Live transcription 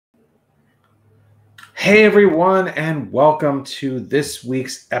Hey everyone, and welcome to this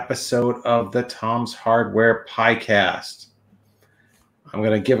week's episode of the Tom's Hardware Piecast. I'm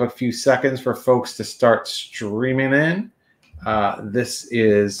going to give a few seconds for folks to start streaming in. This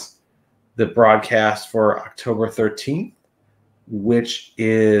is the broadcast for October 13th, which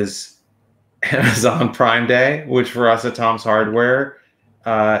is Amazon Prime Day, which for us at Tom's Hardware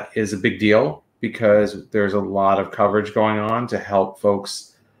is a big deal because there's a lot of coverage going on to help folks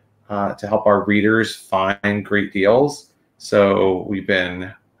to help our readers find great deals. So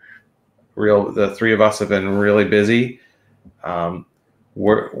the three of us have been really busy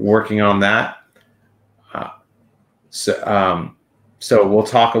working on that. So we'll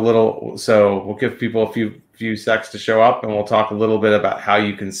talk a little. So we'll give people a few secs to show up, and we'll talk a little bit about how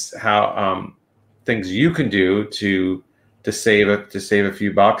things you can do to save a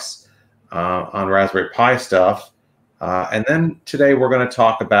few bucks on Raspberry Pi stuff. And then today we're going to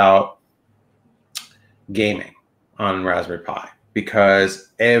talk about gaming on Raspberry Pi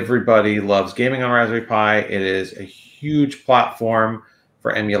because everybody loves gaming on Raspberry Pi. It is a huge platform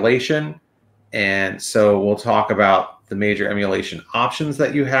for emulation. And so we'll talk about the major emulation options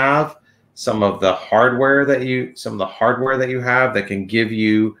that you have, some of the hardware that you have that can give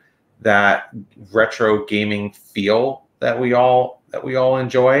you that retro gaming feel that we all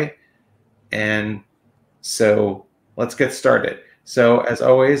enjoy. And so let's get started. So as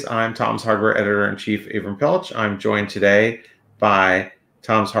always, I'm Tom's Hardware Editor-in-Chief, Avram Pilch. I'm joined today by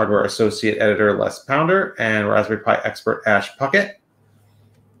Tom's Hardware Associate Editor, Les Pounder, and Raspberry Pi expert, Ash Puckett.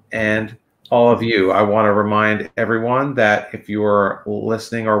 And all of you, I want to remind everyone that if you are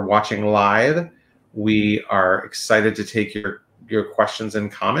listening or watching live, we are excited to take your questions and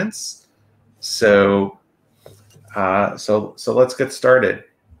comments. So let's get started.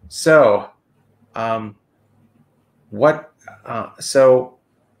 So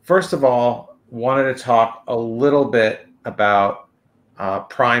first of all, wanted to talk a little bit about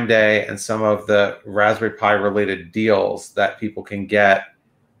Prime Day and some of the Raspberry Pi related deals that people can get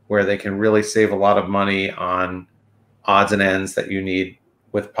where they can really save a lot of money on odds and ends that you need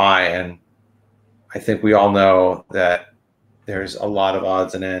with Pi. And I think we all know that there's a lot of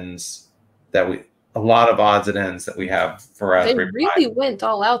odds and ends that we have for Raspberry Pi. They really went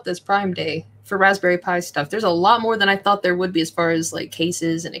all out this Prime Day for Raspberry Pi stuff. There's a lot more than I thought there would be as far as like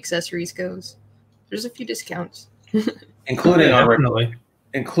cases and accessories goes. There's a few discounts, including on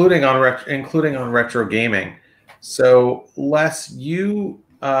retro gaming. So Les, you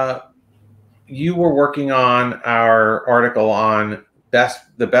were working on our article on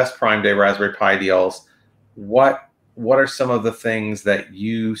the best Prime Day Raspberry Pi deals. What are some of the things that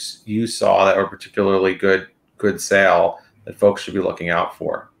you saw that were particularly good sale that folks should be looking out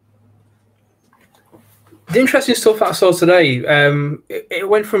for? The interesting stuff I saw today, it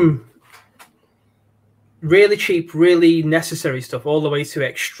went from really cheap, really necessary stuff all the way to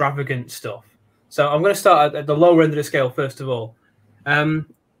extravagant stuff. So I'm going to start at the lower end of the scale first of all.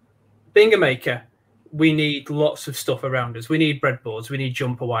 Being a maker, we need lots of stuff around us. We need breadboards, we need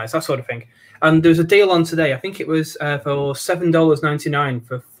jumper wires, that sort of thing. And there's a deal on today. I think it was for $7.99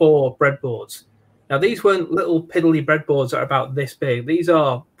 for 4 breadboards. Now, these weren't little piddly breadboards that are about this big. These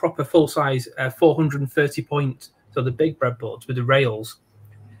are proper full-size 430 point, so the big breadboards with the rails.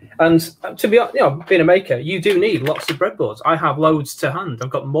 And to be honest, being a maker, you do need lots of breadboards. I have loads to hand. I've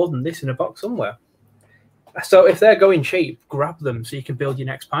got more than this in a box somewhere. So if they're going cheap, grab them so you can build your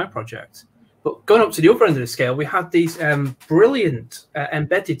next Pi project. But going up to the other end of the scale, we had these brilliant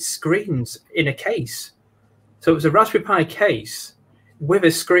embedded screens in a case. So it was a Raspberry Pi case with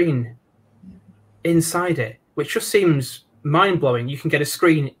a screen inside it, which just seems mind-blowing. You can get a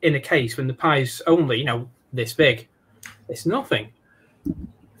screen in a case when the Pi's only, this big. It's nothing.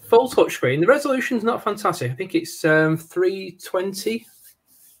 Full touchscreen. The resolution's not fantastic. I think it's 320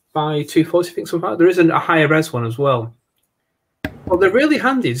 by 240, I think something like that. There is a higher res one as well. Well, they're really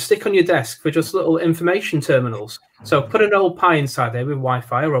handy to stick on your desk for just little information terminals. So put an old Pi inside there with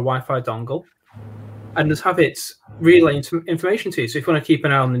Wi-Fi or a Wi-Fi dongle and just have it relay information to you. So if you want to keep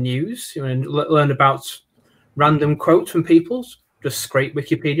an eye on the news, you want to learn about random quotes from people, just scrape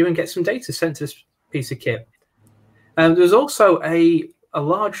Wikipedia and get some data sent to this piece of kit. There's also a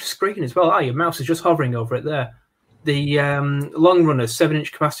large screen as well. Your mouse is just hovering over it there. The long runner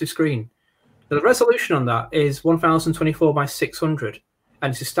 7-inch capacitive screen. Now, the resolution on that is 1024 by 600,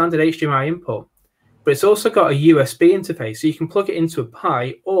 and it's a standard HDMI input. But it's also got a USB interface, so you can plug it into a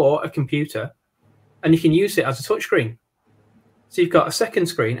Pi or a computer, and you can use it as a touchscreen. So you've got a second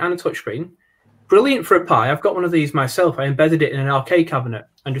screen and a touchscreen. Brilliant for a Pi. I've got one of these myself. I embedded it in an arcade cabinet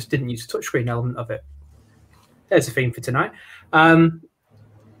and just didn't use the touchscreen element of it. There's a theme for tonight.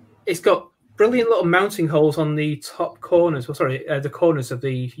 It's got brilliant little mounting holes on the top corners. Well, sorry, the corners of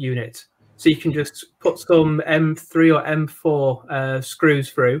the unit. So you can just put some M3 or M4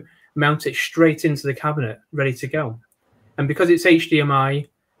 screws through, mount it straight into the cabinet, ready to go. And because it's HDMI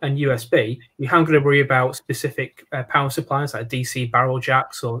and USB, you haven't got to worry about specific power supplies like DC barrel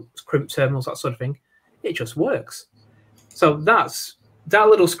jacks or crimp terminals, that sort of thing. It just works. So that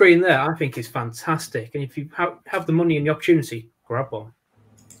little screen there, I think, is fantastic. And if you have the money and the opportunity, grab one.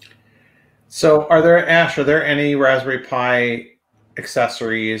 So are there any Raspberry Pi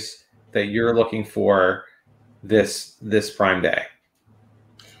accessories that you're looking for this Prime Day?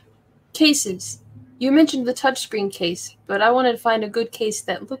 Cases. You mentioned the touchscreen case, but I wanted to find a good case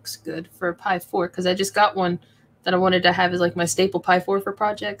that looks good for a Pi 4 because I just got one that I wanted to have as like my staple Pi 4 for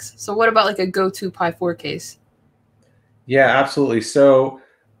projects. So what about like a go-to Pi 4 case? Yeah, absolutely. So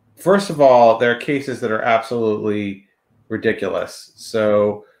first of all, there are cases that are absolutely ridiculous.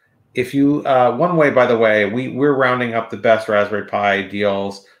 So if you, one way, by the way, we're rounding up the best Raspberry Pi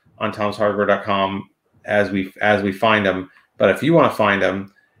deals on tomshardware.com as we find them. But if you want to find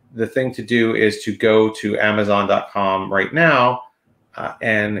them, the thing to do is to go to Amazon.com right now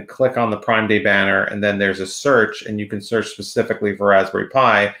and click on the Prime Day banner, and then there's a search, and you can search specifically for Raspberry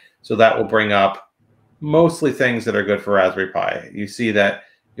Pi. So that will bring up mostly things that are good for Raspberry Pi. You see that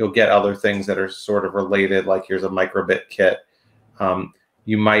you'll get other things that are sort of related, like here's a microbit kit.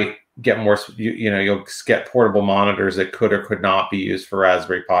 You might get more, you'll get portable monitors that could or could not be used for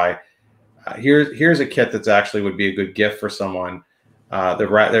Raspberry Pi. Here's a kit that's actually would be a good gift for someone.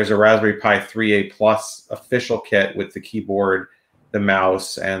 There's a Raspberry Pi 3A Plus official kit with the keyboard, the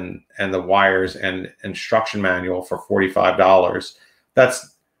mouse, and the wires and instruction manual for $45.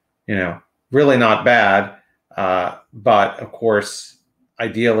 That's, really not bad. But of course,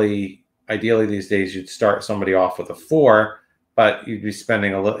 ideally these days you'd start somebody off with a 4, but you'd be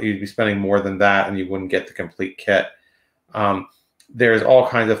spending more than that, and you wouldn't get the complete kit. There's all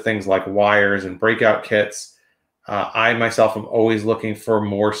kinds of things like wires and breakout kits. I myself am always looking for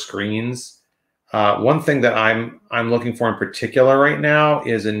more screens. One thing that I'm looking for in particular right now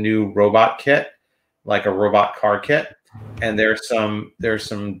is a new robot kit, like a robot car kit. And there's some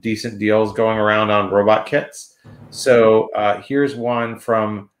decent deals going around on robot kits. So here's one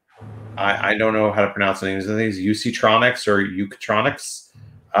from, I don't know how to pronounce the names of these, UCtronics or Uctronics.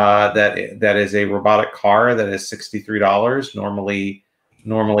 That is a robotic car that is $63, normally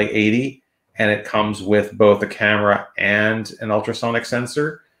 $80, and it comes with both a camera and an ultrasonic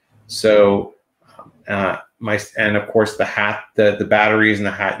sensor. So and of course the hat, the batteries and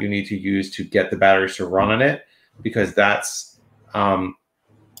the hat you need to use to get the batteries to run on it, because that's an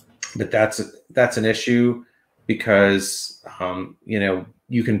issue, because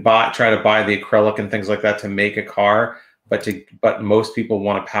you can try to buy the acrylic and things like that to make a car, but most people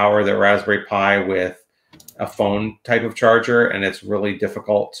want to power their Raspberry Pi with a phone type of charger, and it's really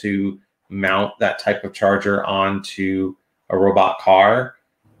difficult to mount that type of charger onto a robot car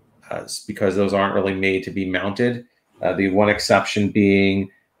because those aren't really made to be mounted. The one exception being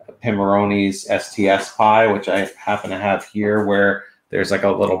Pimoroni's STS Pi, which I happen to have here, where there's like a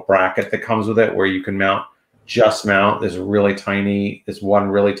little bracket that comes with it where you can mount this one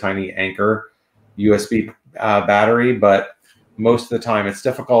really tiny Anchor USB battery, but most of the time it's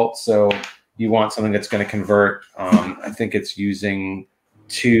difficult. So you want something that's going to convert. I think it's using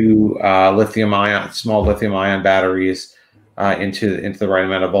 2 small lithium ion batteries into the right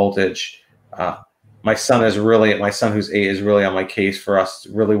amount of voltage. My son who's 8 is really on my case for us,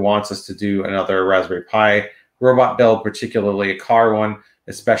 really wants us to do another Raspberry Pi robot build, particularly a car one,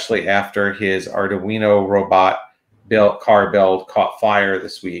 especially after his Arduino robot car build caught fire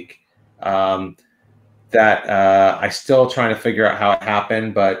this week. I still trying to figure out how it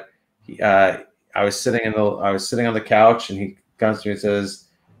happened, but I was sitting on the couch, and he comes to me and says,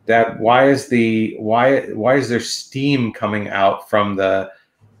 "Dad, why is there steam coming out from the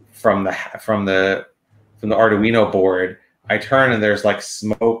Arduino board?" I turn, and there's like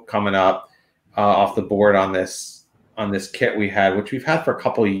smoke coming up off the board on this kit we've had for a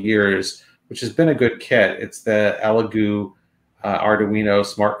couple of years, which has been a good kit. It's the Elegoo Arduino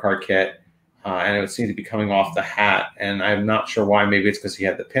smart card kit, and it would seem to be coming off the hat. And I'm not sure why. Maybe it's because he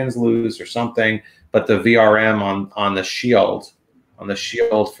had the pins loose or something. But the VRM on the shield for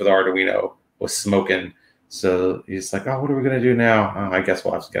the Arduino was smoking. So he's like, "Oh, what are we gonna do now? I guess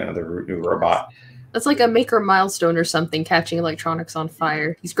we'll have to get another new robot." That's like a maker milestone or something, catching electronics on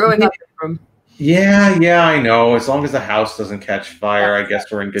fire. He's growing up from. Yeah, I know. As long as the house doesn't catch fire, I guess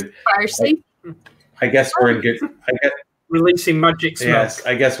we're in good. Fire safe. I guess we're in good. Releasing magic smoke. Yes,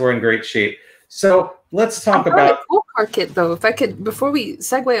 I guess we're in great shape. So let's talk I about a cool car kit though. If I could, before we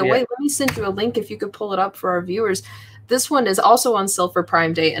segue away, let me send you a link if you could pull it up for our viewers. This one is also on sale for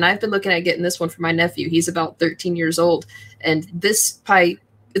Prime Day, and I've been looking at getting this one for my nephew. He's about 13 years old, and this Pi,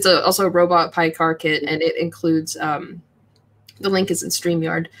 it's also a robot Pi car kit, and it includes the link is in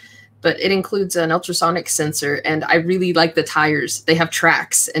StreamYard, but it includes an ultrasonic sensor, and I really like the tires. They have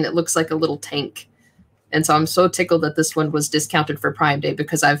tracks, and it looks like a little tank. And so I'm so tickled that this one was discounted for Prime Day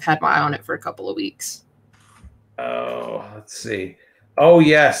because I've had my eye on it for a couple of weeks. Oh, let's see. Oh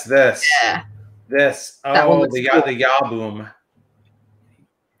yes, this. Yeah. This. Oh, the Yaboom.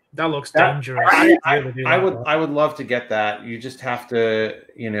 That looks dangerous. I would love to get that. You just have to,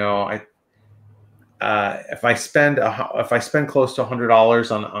 you know, if I spend close to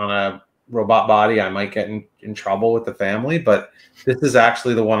 $100 on a robot body, I might get in trouble with the family. But this is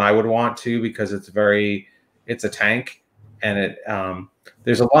actually the one I would want to, because it's a tank, and it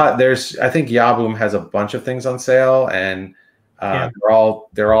there's a lot. I think Yaboom has a bunch of things on sale, and their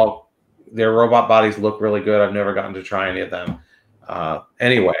robot bodies look really good. I've never gotten to try any of them.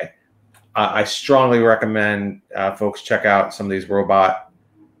 Anyway, I strongly recommend folks check out some of these robot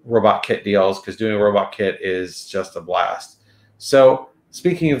kit deals, because doing a robot kit is just a blast. So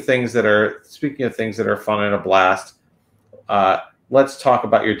speaking of things that are fun and a blast, let's talk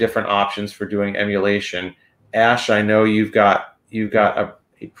about your different options for doing emulation. Ash, I know you've got a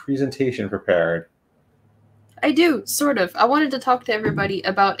presentation prepared. I do, sort of. I wanted to talk to everybody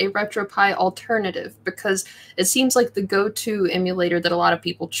about a RetroPie alternative, because it seems like the go-to emulator that a lot of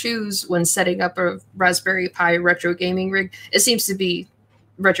people choose when setting up a Raspberry Pi retro gaming rig, it seems to be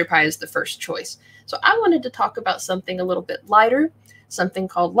RetroPie is the first choice. So I wanted to talk about something a little bit lighter, something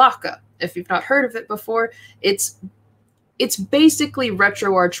called Laka. If you've not heard of it before, it's basically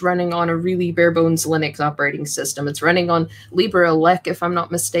RetroArch running on a really bare bones Linux operating system. It's running on LibreElec, if I'm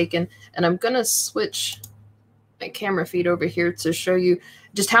not mistaken, and I'm gonna switch my camera feed over here to show you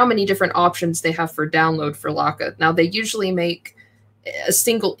just how many different options they have for download for Laka. Now, they usually make a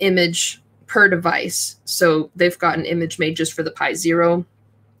single image per device. So they've got an image made just for the Pi 0.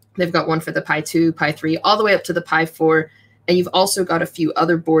 They've got one for the Pi 2, Pi 3, all the way up to the Pi 4. And you've also got a few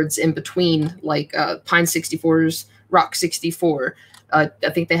other boards in between, like Pine 64's Rock 64. I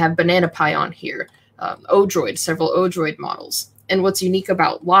think they have Banana Pi on here. Odroid, several Odroid models. And what's unique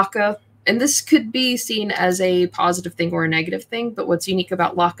about Laka, and this could be seen as a positive thing or a negative thing, but what's unique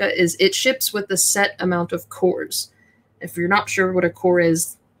about Laka is it ships with a set amount of cores. If you're not sure what a core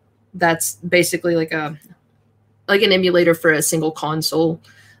is, that's basically like an emulator for a single console.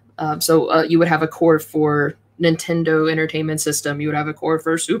 So you would have a core for Nintendo Entertainment System, you would have a core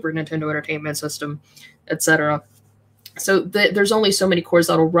for Super Nintendo Entertainment System, etc. So there's only so many cores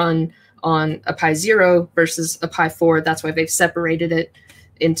that'll run on a Pi 0 versus a Pi 4. That's why they've separated it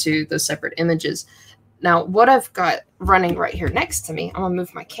into those separate images. Now, what I've got running right here next to me, I'm gonna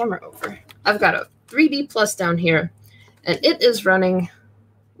move my camera over. I've got a 3D Plus down here, and it is running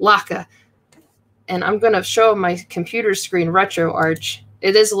Laka. And I'm gonna show my computer screen RetroArch.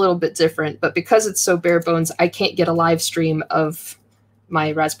 It is a little bit different, but because it's so bare bones, I can't get a live stream of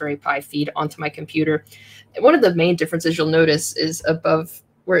my Raspberry Pi feed onto my computer. And one of the main differences you'll notice is above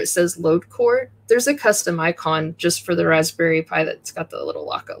where it says load core, there's a custom icon just for the Raspberry Pi that's got the little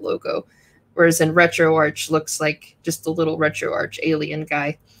Laka logo, whereas in RetroArch looks like just the little RetroArch alien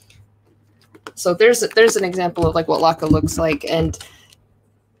guy. So there's an example of like what Laka looks like, and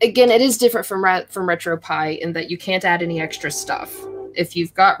again, it is different from RetroPie in that you can't add any extra stuff. If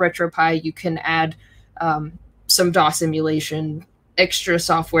you've got RetroPie, you can add some DOS emulation, extra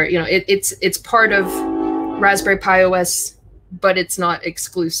software. You know, it's part of Raspberry Pi OS, but it's not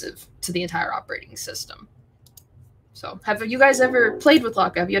exclusive to the entire operating system. So have you guys ever played with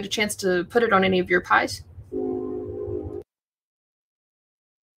Laka? Have you had a chance to put it on any of your Pis?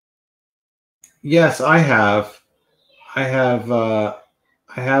 Yes, I have. I have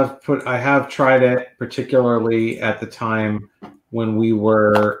tried it particularly at the time when we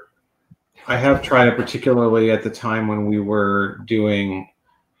were. I have tried it particularly at the time when we were doing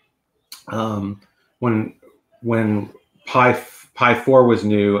when Pi 4 was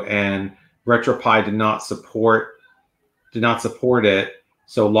new and RetroPie did not support it.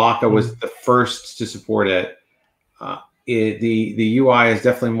 So Laka was the first to support it. The UI is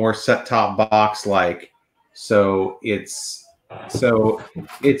definitely more set-top box like. So it's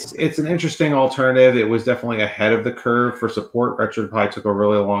an interesting alternative. It was definitely ahead of the curve for support. RetroPie took a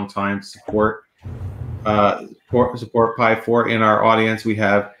really long time to support Pi 4. In our audience, we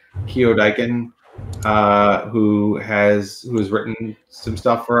have Keo Daikin, who has written some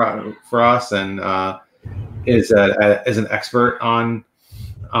stuff for us and is an expert on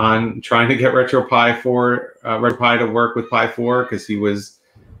on trying to get RetroPie to work with Pi 4 because he was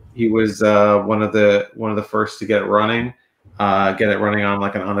one of the first to get it running on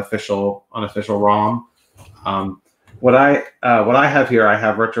like an unofficial ROM. What I have here, I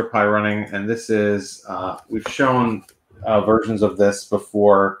have RetroPie running, and this is we've shown versions of this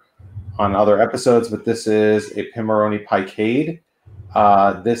before on other episodes, but this is a Pimoroni Picade.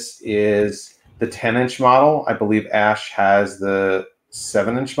 This is the 10-inch model. I believe Ash has the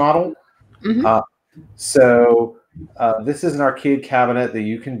 7-inch model. So this is an arcade cabinet that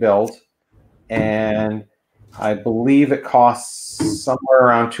you can build, and I believe it costs somewhere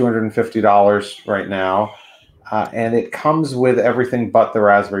around $250 right now. And it comes with everything but the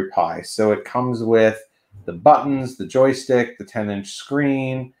Raspberry Pi. So it comes with the buttons, the joystick, the 10-inch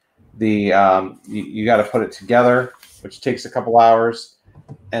screen. You got to put it together, which takes a couple hours,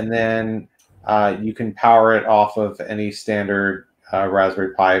 and then you can power it off of any standard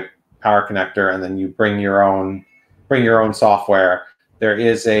Raspberry Pi power connector, and then you bring your own software. There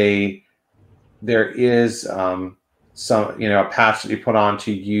is some a patch that you put on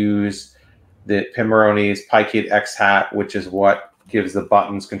to use the Pimoroni's Picade X hat, which is what gives the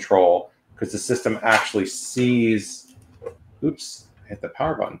buttons control, because the system actually sees. Oops, I hit the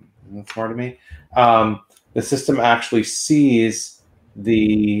power button. That's smart of me. The system actually sees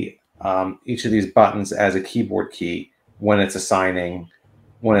the each of these buttons as a keyboard key when it's assigning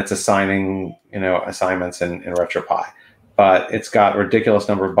assignments in RetroPie. But it's got a ridiculous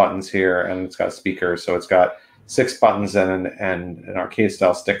number of buttons here, and it's got speakers, so it's got 6 buttons and an arcade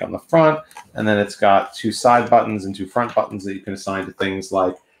style stick on the front, and then it's got 2 side buttons and 2 front buttons that you can assign to things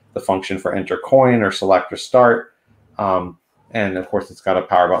like the function for enter coin or select or start, and of course it's got a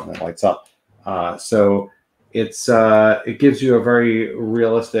power button that lights up. So it gives you a very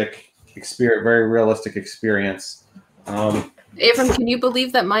realistic experience. Avram, can you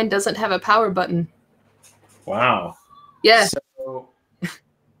believe that mine doesn't have a power button? Wow. Yeah.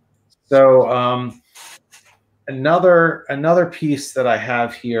 So another piece that I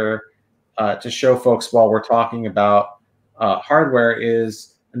have here to show folks while we're talking about hardware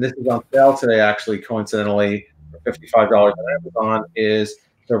is, and this is on sale today actually, coincidentally, for $55 on Amazon, is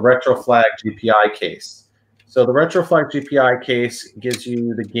the RetroFlag GPI case. So the RetroFlag GPI case gives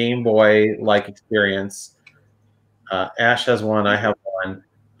you the Game Boy-like experience. Ash has one, I have one.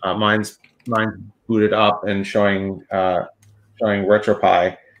 Mine's booted up and showing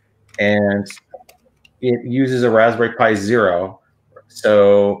RetroPie, and it uses a Raspberry Pi Zero.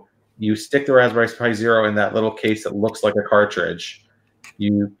 So you stick the Raspberry Pi Zero in that little case that looks like a cartridge.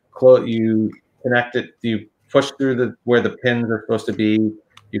 You connect it. You push through where the pins are supposed to be.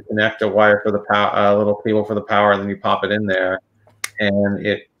 You connect a wire for the power, a little cable for the power, and then you pop it in there, and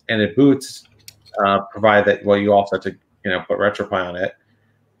it boots. Provided that, well, you also have to put RetroPie on it,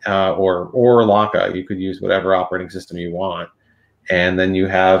 or Laka. You could use whatever operating system you want, and then you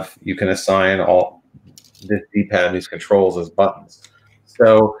can assign all this D-pad and these controls as buttons.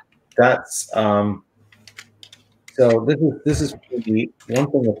 So that's so this is pretty neat.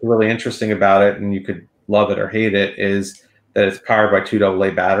 One thing that's really interesting about it, and you could love it or hate it, is that it's powered by 2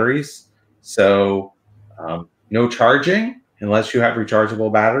 AA batteries. So no charging unless you have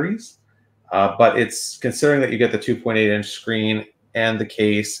rechargeable batteries. But it's, considering that you get the 2.8-inch screen and the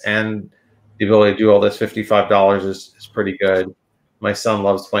case and the ability to do all this, $55 is pretty good. My son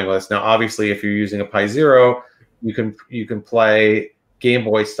loves playing with this. Now, obviously, if you're using a Pi Zero, you can play Game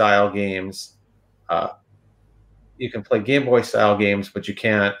Boy style games. You can play Game Boy style games, but you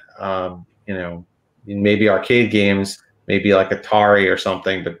can't, maybe arcade games, maybe like Atari or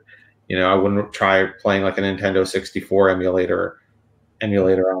something. But I wouldn't try playing like a Nintendo 64 emulator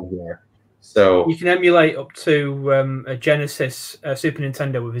on here. So you can emulate up to a Genesis Super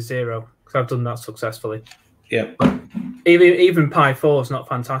Nintendo with a Zero, because I've done that successfully. Yeah. Even Pi 4 is not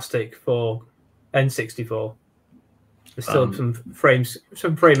fantastic for N64. There's still some frame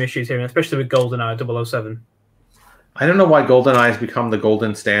issues here, especially with GoldenEye 007. I don't know why GoldenEye has become the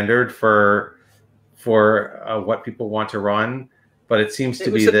golden standard for what people want to run, but it seems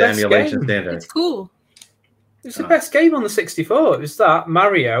to be the emulation standard. It's cool. It's the best game on the 64. It was that,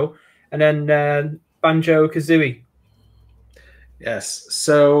 Mario, and then Banjo-Kazooie. Yes.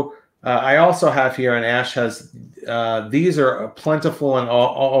 So I also have here, and Ash has, these are plentiful and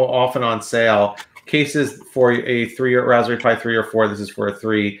often on sale, cases for a Raspberry Pi 3 or 4. This is for a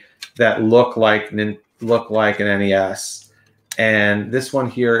 3 that look like an NES. And this one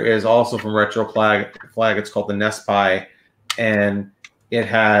here is also from RetroFlag. It's called the NESPi, and it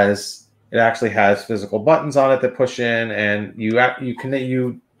actually has physical buttons on it that push in, and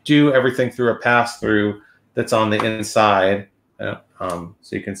you do everything through a pass-through that's on the inside. So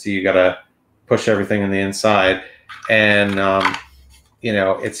you can see you got to push everything in the inside, and you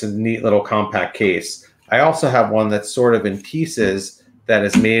know, it's a neat little compact case. I also have one that's sort of in pieces that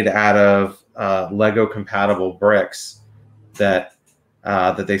is made out of Lego compatible bricks that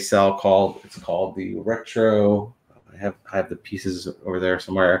they sell, it's called the Retro. I have the pieces over there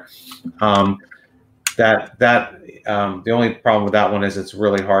somewhere. The only problem with that one is it's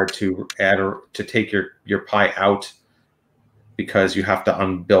really hard to add or to take your pie out, because you have to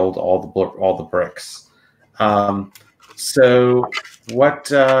unbuild all the bricks. So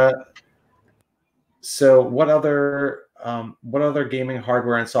what other gaming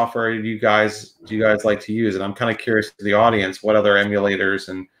hardware and software do you guys like to use? And I'm kind of curious to the audience, what other emulators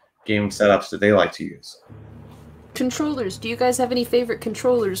and game setups do they like to use? Controllers. Do you guys have any favorite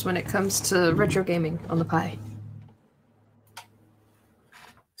controllers when it comes to retro gaming on the Pi?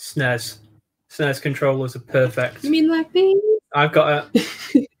 SNES controllers are perfect. You mean like these? I've got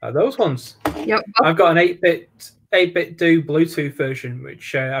those ones. Yep. I've got an 8-bit Do Bluetooth version,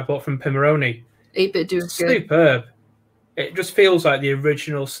 which I bought from Pimmeroni. 8-bit Do is good. Superb. It just feels like the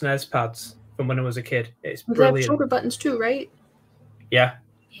original SNES pads from when I was a kid. It's brilliant. They have shoulder buttons too, right? Yeah.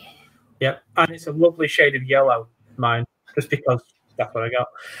 Yep. And it's a lovely shade of yellow, mine, just because that's what I got.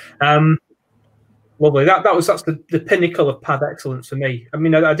 Lovely. That's the pinnacle of pad excellence for me. I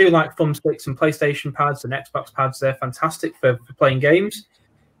mean, I do like thumbsticks and PlayStation pads and Xbox pads. They're fantastic for playing games.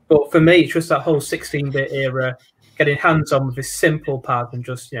 But for me, it's just that whole 16-bit era, getting hands-on with this simple pad and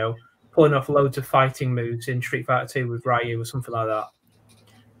just, you know, pulling off loads of fighting moves in Street Fighter 2 with Ryu or something like that.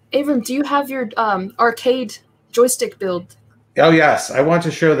 Avram, do you have your arcade joystick build? Oh, yes. I want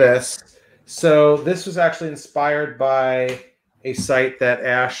to show this. So this was actually inspired by a site that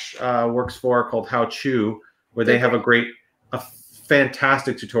Ash works for called How Chew, where they have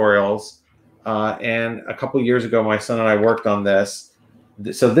fantastic tutorials. And a couple years ago, my son and I worked on this.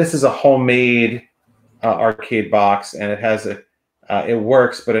 So this is a homemade arcade box, and it has it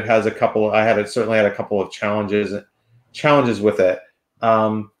works, but it has certainly had a couple of challenges with it.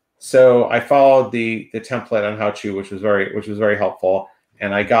 So I followed the template on How Chew, which was very helpful.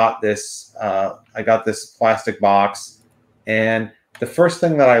 And I got this plastic box, and the first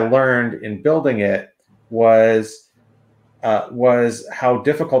thing that I learned in building it was how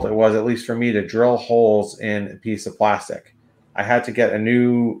difficult it was, at least for me, to drill holes in a piece of plastic. I had to get a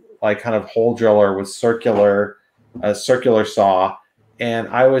new kind of hole driller with a circular saw, and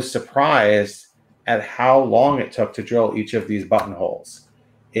I was surprised at how long it took to drill each of these buttonholes.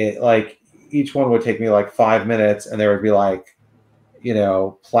 Each one would take me 5 minutes, and there would be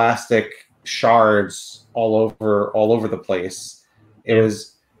plastic shards all over the place. It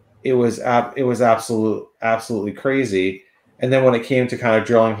was absolutely crazy. And then when it came to kind of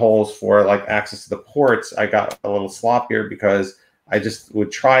drilling holes for access to the ports, I got a little sloppier because I just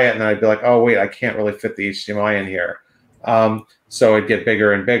would try it and then I'd be like, oh wait, I can't really fit the HDMI in here. So it'd get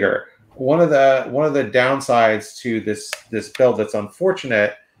bigger and bigger. One of the downsides to this build that's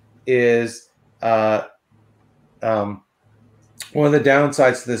unfortunate is one of the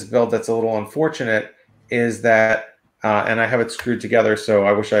downsides to this build that's a little unfortunate is that, and I have it screwed together, so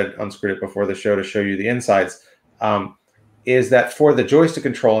I wish I'd unscrewed it before the show to show you the insides, is that for the joystick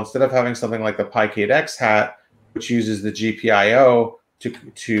control, instead of having something like the Picade X hat, which uses the GPIO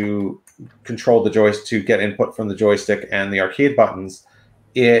to control the joystick, to get input from the joystick and the arcade buttons,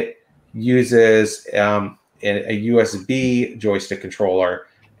 it uses a USB joystick controller.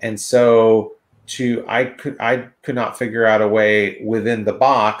 And so I could not figure out a way within the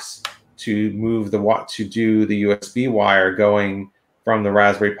box to do the USB wire going from the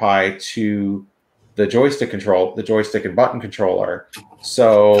Raspberry Pi to the joystick and button controller.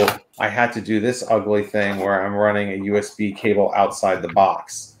 So I had to do this ugly thing where I'm running a USB cable outside the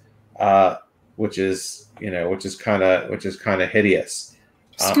box, which is kind of hideous.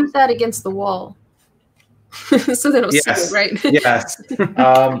 Scoot that against the wall, so they don't see it, right? Yes.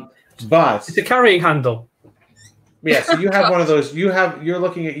 But it's a carrying handle. Yeah, so you have one of those.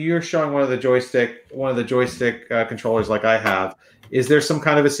 You're showing one of the joystick controllers like I have. Is there some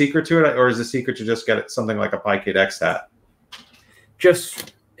kind of a secret to it, or is the secret to just get something like a Picade X hat?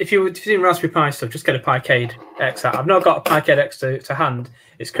 Just if you're doing Raspberry Pi stuff, just get a Picade X hat. I've not got a Picade X to hand.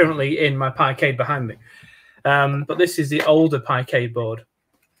 It's currently in my Picade behind me. But this is the older Picade board.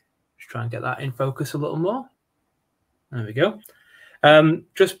 Just try and get that in focus a little more. There we go.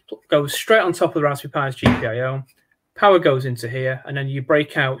 Just goes straight on top of the Raspberry Pi's GPIO. Power goes into here, and then you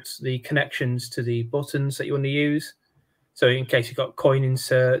break out the connections to the buttons that you want to use. So in case you've got coin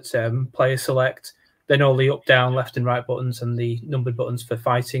inserts, player select, then all the up, down, left and right buttons and the numbered buttons for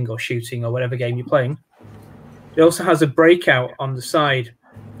fighting or shooting or whatever game you're playing. It also has a breakout on the side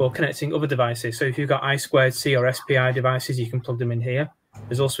for connecting other devices. So if you've got I2C or SPI devices, you can plug them in here.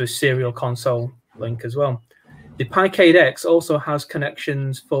 There's also a serial console link as well. The Picade X also has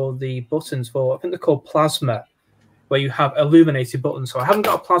connections for the buttons for, I think they're called plasma, where you have illuminated buttons. So I haven't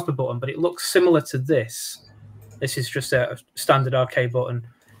got a plasma button, but it looks similar to this. This is just a standard arcade button,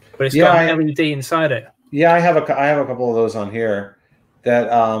 but it's got an LED inside it. Yeah, I have a couple of those on here that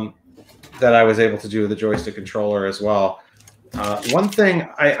that I was able to do with the joystick controller as well. One thing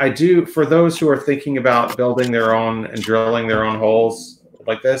I do for those who are thinking about building their own and drilling their own holes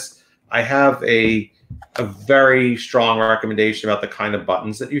like this, I have a very strong recommendation about the kind of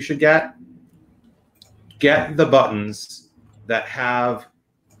buttons that you should get. Get the buttons that have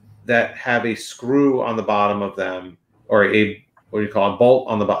a screw on the bottom of them, or a, what do you call it, bolt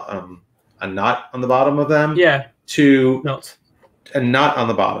on the bottom, a nut on the bottom of them. Yeah. A nut on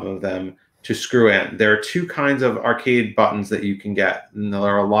the bottom of them to screw in. There are two kinds of arcade buttons that you can get, and there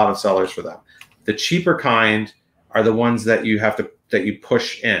are a lot of sellers for them. The cheaper kind are the ones that you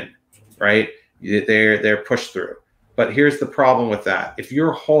push in, right? They're pushed through. But here's the problem with that: if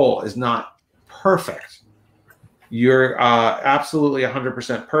your hole is not perfect, you're absolutely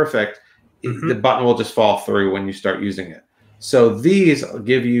 100% perfect, the button will just fall through when you start using it. So these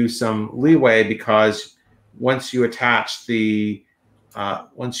give you some leeway, because once you attach the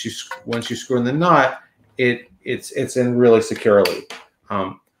once you screw in the nut, it's in really securely.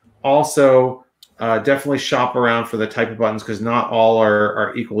 Also, definitely shop around for the type of buttons, because not all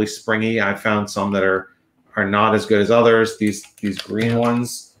are equally springy. I've found some that are not as good as others. These green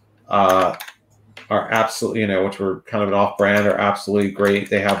ones are absolutely, which were kind of an off-brand, are absolutely great.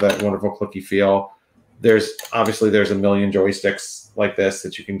 They have that wonderful clicky feel. There's a million joysticks like this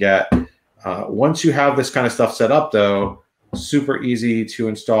that you can get. Once you have this kind of stuff set up, though, super easy to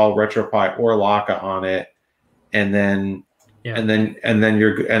install RetroPie or Laka on it, and then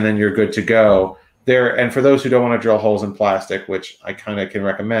you're good to go. And for those who don't want to drill holes in plastic, which I kind of can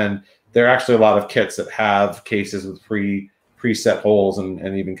recommend, there are actually a lot of kits that have cases with preset holes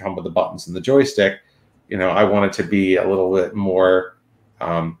and even come with the buttons and the joystick. I wanted to be a little bit more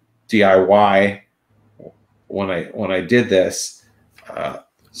DIY when I did this.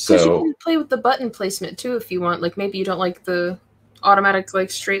 So you can play with the button placement too if you want. Like maybe you don't like the automatic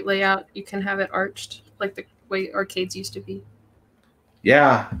like straight layout. You can have it arched like the way arcades used to be.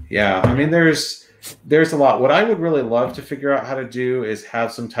 Yeah. I mean, there's a lot. What I would really love to figure out how to do is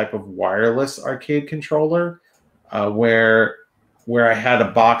have some type of wireless arcade controller, where I had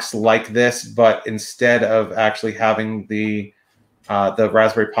a box like this, but instead of actually having the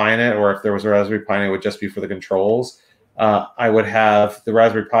Raspberry Pi in it, or if there was a Raspberry Pi in it, it would just be for the controls. I would have the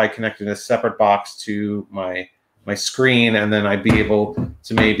Raspberry Pi connected in a separate box to my screen, and then I'd be able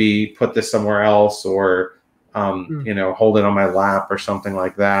to maybe put this somewhere else, or hold it on my lap or something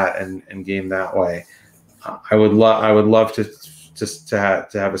like that, and game that way. I would love to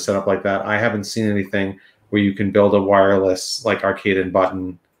have a setup like that. I haven't seen anything where you can build a wireless like arcade and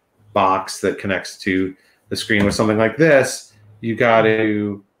button box that connects to the screen with something like this. You got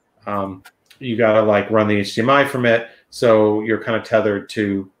to like run the HDMI from it, so you're kind of tethered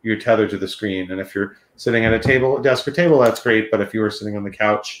to the screen. And if you're sitting at a desk or table, that's great. But if you were sitting on the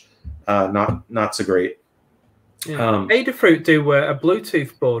couch, not so great. Yeah. Adafruit do a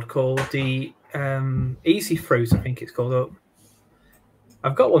Bluetooth board called the Easy Fruit, I think it's called.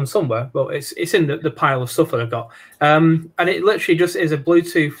 I've got one somewhere, but it's in the pile of stuff that I've got. And it literally just is a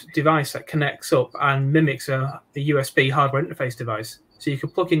Bluetooth device that connects up and mimics a USB hardware interface device. So you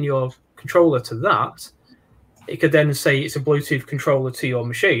could plug in your controller to that. It could then say it's a Bluetooth controller to your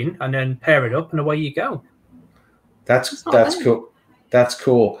machine, and then pair it up, and away you go. That's cool. That's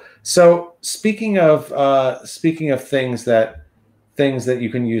cool. So speaking of things that you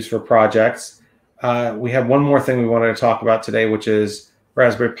can use for projects, we have one more thing we wanted to talk about today, which is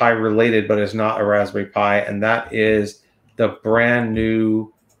Raspberry Pi related, but is not a Raspberry Pi, and that is the brand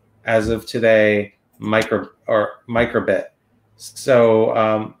new, as of today, microbit.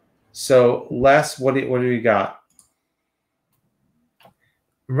 So Les, what do you got?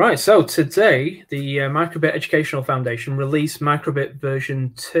 Right, so today the Microbit Educational Foundation released Microbit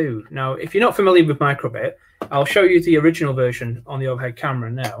version 2. Now, if you're not familiar with Microbit, I'll show you the original version on the overhead camera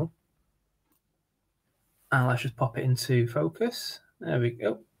now. And let's just pop it into focus. There we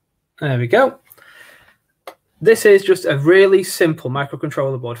go. There we go. This is just a really simple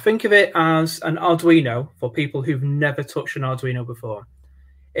microcontroller board. Think of it as an Arduino for people who've never touched an Arduino before.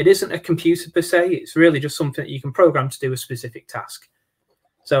 It isn't a computer per se. It's really just something that you can program to do a specific task.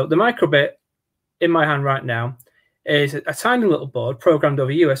 So the Microbit in my hand right now is a tiny little board programmed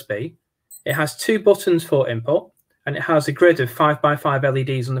over USB. It has 2 buttons for input, and it has a grid of 5x5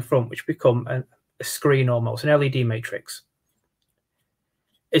 LEDs on the front, which become a screen almost, an LED matrix.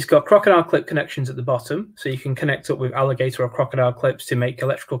 It's got crocodile clip connections at the bottom, so you can connect up with alligator or crocodile clips to make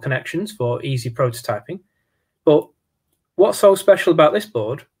electrical connections for easy prototyping. But what's so special about this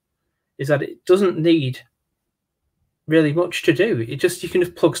board is that it doesn't need really much to do. You can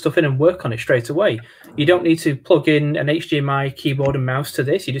just plug stuff in and work on it straight away. You don't need to plug in an HDMI keyboard and mouse to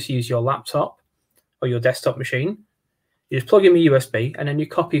this. You just use your laptop or your desktop machine. You just plug in the USB, and then you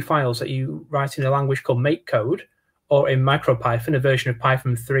copy files that you write in a language called MakeCode, or in MicroPython, a version of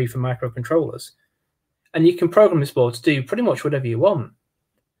Python 3 for microcontrollers. And you can program this board to do pretty much whatever you want.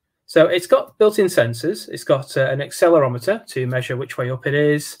 So it's got built-in sensors. It's got an accelerometer to measure which way up it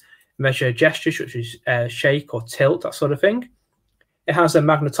is, measure gestures, which is shake or tilt, that sort of thing. It has a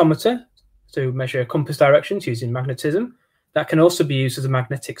magnetometer to measure compass directions using magnetism. That can also be used as a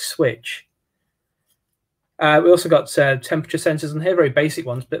magnetic switch. We also got temperature sensors on here, very basic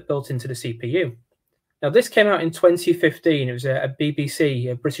ones, but built into the CPU. Now, this came out in 2015. It was a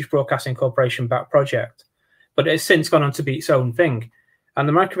BBC, a British Broadcasting Corporation backed project, but it has since gone on to be its own thing. And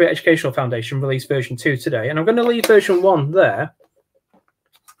the Microbit Educational Foundation released version 2 today. And I'm going to leave version 1 there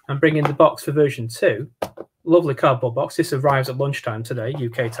and bring in the box for version 2. Lovely cardboard box. This arrives at lunchtime today,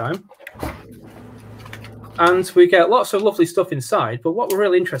 UK time. And we get lots of lovely stuff inside, but what we're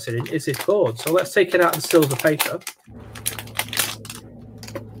really interested in is this board. So let's take it out of the silver paper,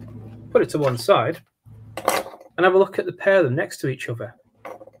 put it to one side, and have a look at the pair of them next to each other.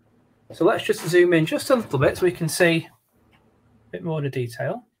 So let's just zoom in just a little bit so we can see a bit more of the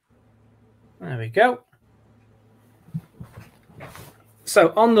detail. There we go.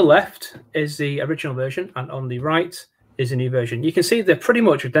 So on the left is the original version, and on the right is the new version. You can see they're pretty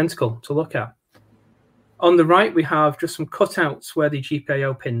much identical to look at. On the right, we have just some cutouts where the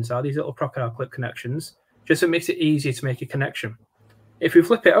GPIO pins are, these little crocodile clip connections, just so it makes it easier to make a connection. If we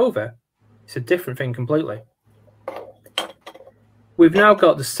flip it over, it's a different thing completely. We've now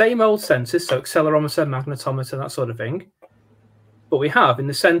got the same old sensors, so accelerometer, magnetometer, that sort of thing, but we have in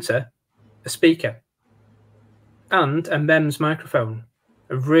the center a speaker and a MEMS microphone,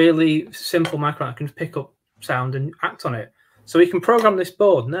 a really simple microphone that can pick up sound and act on it. So we can program this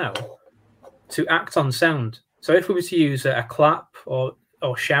board now to act on sound. So if we were to use a clap or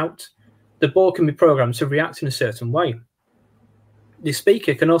shout, the board can be programmed to react in a certain way. The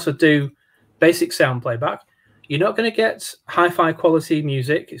speaker can also do basic sound playback. You're not going to get hi-fi quality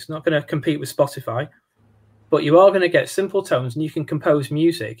music. It's not going to compete with Spotify, but you are going to get simple tones, and you can compose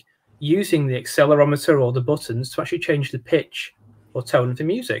music using the accelerometer or the buttons to actually change the pitch or tone of the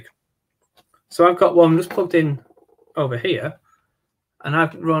music. So I've got one just plugged in over here, and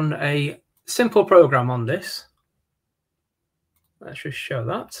I've run a simple program on this. Let's just show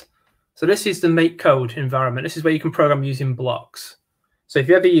that. So this is the MakeCode environment. This is where you can program using blocks. So if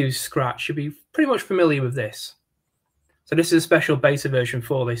you ever use Scratch, you'll be pretty much familiar with this. So this is a special beta version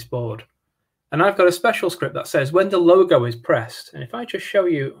for this board. And I've got a special script that says when the logo is pressed, and if I just show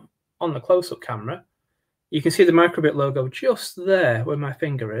you on the close-up camera, you can see the Microbit logo just there where my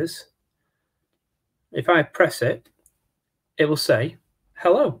finger is. If I press it, it will say,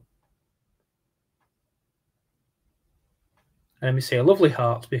 hello. And we see a lovely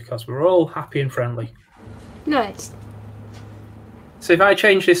heart because we're all happy and friendly. Nice. So if I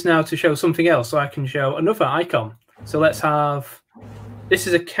change this now to show something else, so I can show another icon. So let's have, this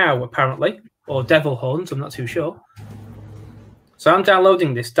is a cow apparently, or devil horns, I'm not too sure. So I'm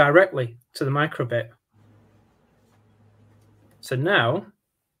downloading this directly to the Microbit. So now,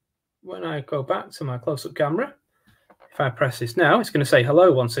 when I go back to my close-up camera, if I press this now, it's going to say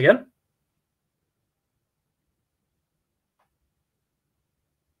hello once again.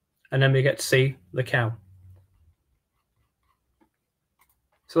 And then we get to see the cow.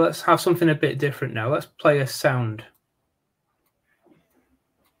 So let's have something a bit different now. Let's play a sound.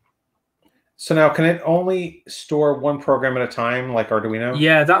 So now, can it only store one program at a time, like Arduino?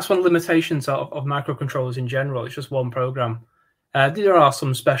 Yeah, that's one of the limitations of microcontrollers in general. It's just one program. There are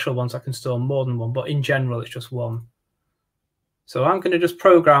some special ones that can store more than one, but in general, it's just one. So I'm going to just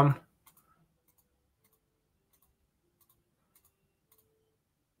program.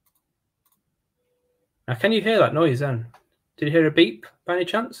 Now, can you hear that noise then? Did you hear a beep by any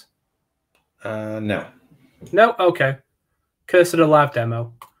chance? No. No? Okay. Curse of the live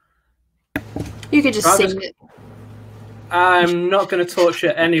demo. You could just sing it. I'm not going to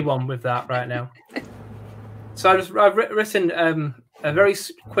torture anyone with that right now. So I've written a very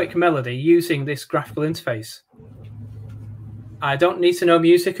quick melody using this graphical interface. I don't need to know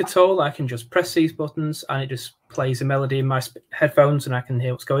music at all. I can just press these buttons and it just plays a melody in my headphones and I can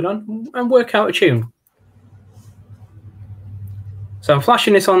hear what's going on and work out a tune. So I'm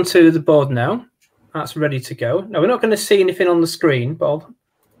flashing this onto the board now. That's ready to go. Now we're not going to see anything on the screen, but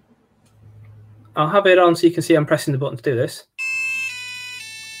I'll have it on so you can see I'm pressing the button to do this.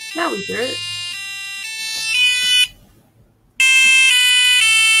 Now we hear it.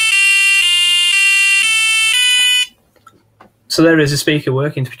 So there is a speaker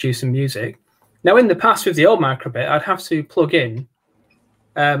working to produce some music. Now in the past with the old microbit, I'd have to plug in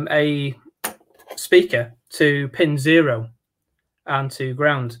a speaker to pin 0 and to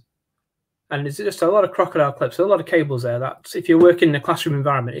ground. And there's just a lot of crocodile clips, a lot of cables there that if you're working in a classroom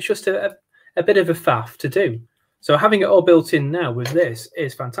environment, it's just a bit of a faff to do. So having it all built in now with this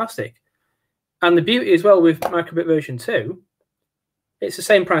is fantastic. And the beauty as well with microbit version 2, it's the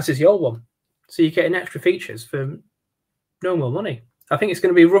same price as the old one. So you're getting extra features for no more money. I think it's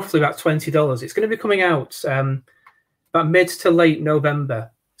going to be roughly about $20. It's going to be coming out about mid to late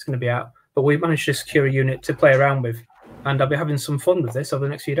November. It's going to be out. But we managed to secure a unit to play around with. And I'll be having some fun with this over the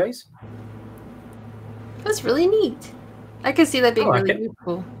next few days. That's really neat. I can see that being really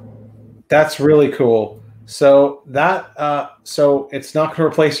cool. That's really cool. So that so it's not going to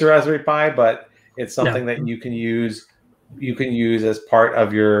replace your Raspberry Pi, but it's something that you can use. You can use as part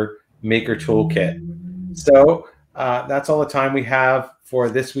of your Maker Toolkit. So that's all the time we have for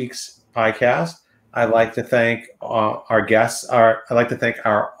this week's podcast. I'd like to thank our guests. I'd like to thank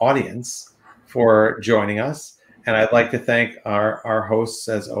our audience for joining us, and I'd like to thank our hosts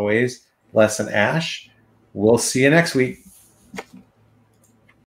as always, Les and Ash. We'll see you next week.